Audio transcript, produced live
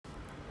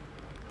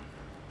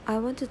I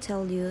want to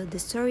tell you the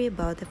story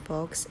about the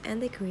fox and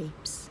the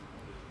grapes.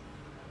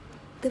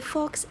 The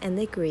fox and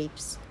the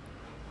grapes.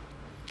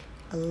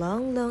 A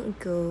long, long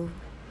ago,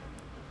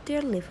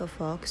 there lived a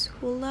fox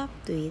who loved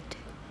to eat.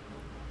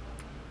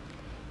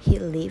 He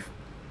lived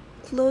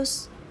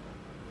close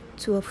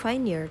to a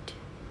vineyard,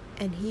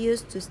 and he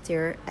used to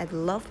stare at the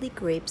lovely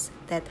grapes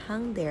that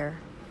hung there.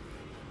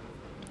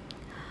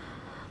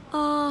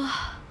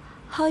 Oh,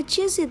 how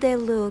juicy they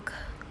look!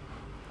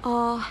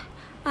 Oh,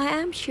 I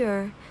am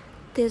sure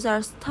these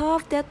are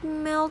stuff that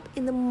melt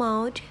in the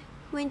mouth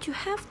when you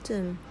have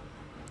them.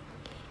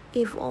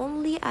 If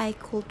only I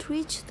could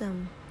reach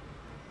them.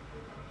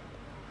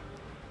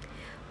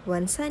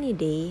 One sunny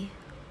day,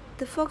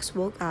 the fox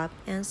woke up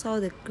and saw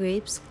the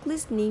grapes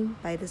glistening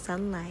by the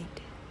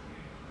sunlight.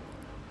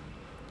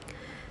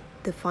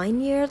 The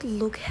vineyard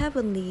looked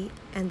heavenly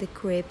and the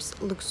grapes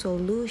looked so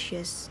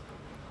luscious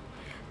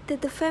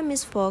that the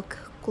famous fox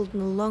could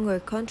no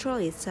longer control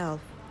itself.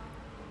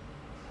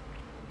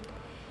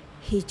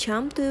 He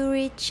jumped to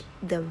reach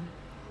them,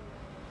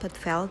 but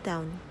fell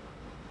down.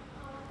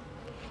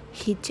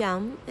 He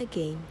jumped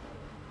again.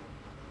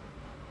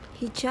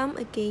 He jumped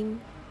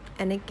again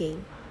and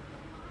again.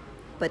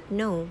 But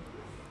no,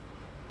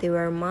 they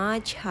were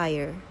much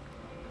higher.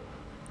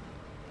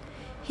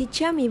 He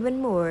jumped even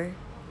more,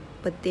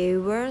 but they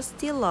were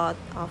still out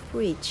of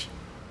reach.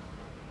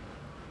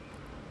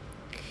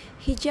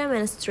 He jumped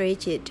and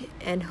stretched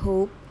and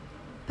hoped,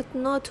 but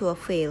not to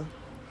avail.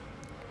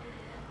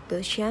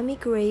 Those yummy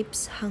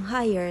grapes hung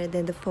higher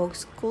than the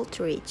fox could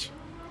reach.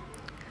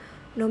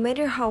 No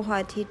matter how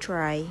hard he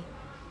tried,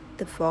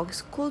 the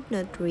fox could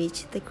not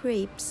reach the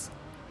grapes.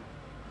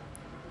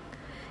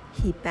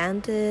 He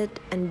panted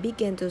and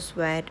began to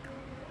sweat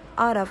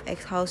out of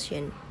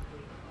exhaustion.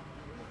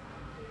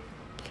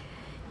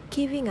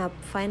 Giving up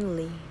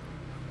finally,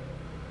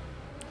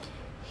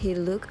 he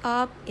looked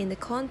up in the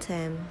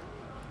contempt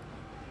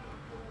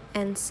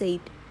and said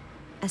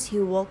as he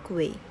walked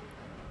away,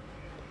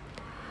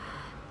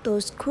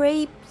 "Those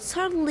grapes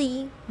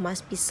certainly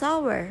must be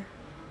sour.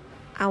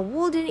 I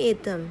wouldn't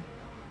eat them,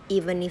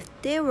 even if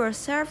they were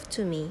served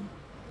to me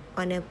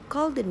on a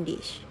golden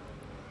dish."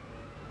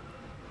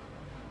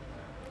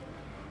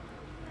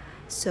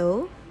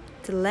 So,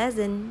 the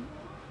lesson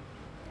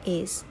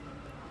is,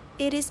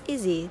 it is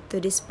easy to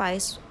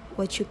despise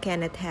what you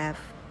cannot have.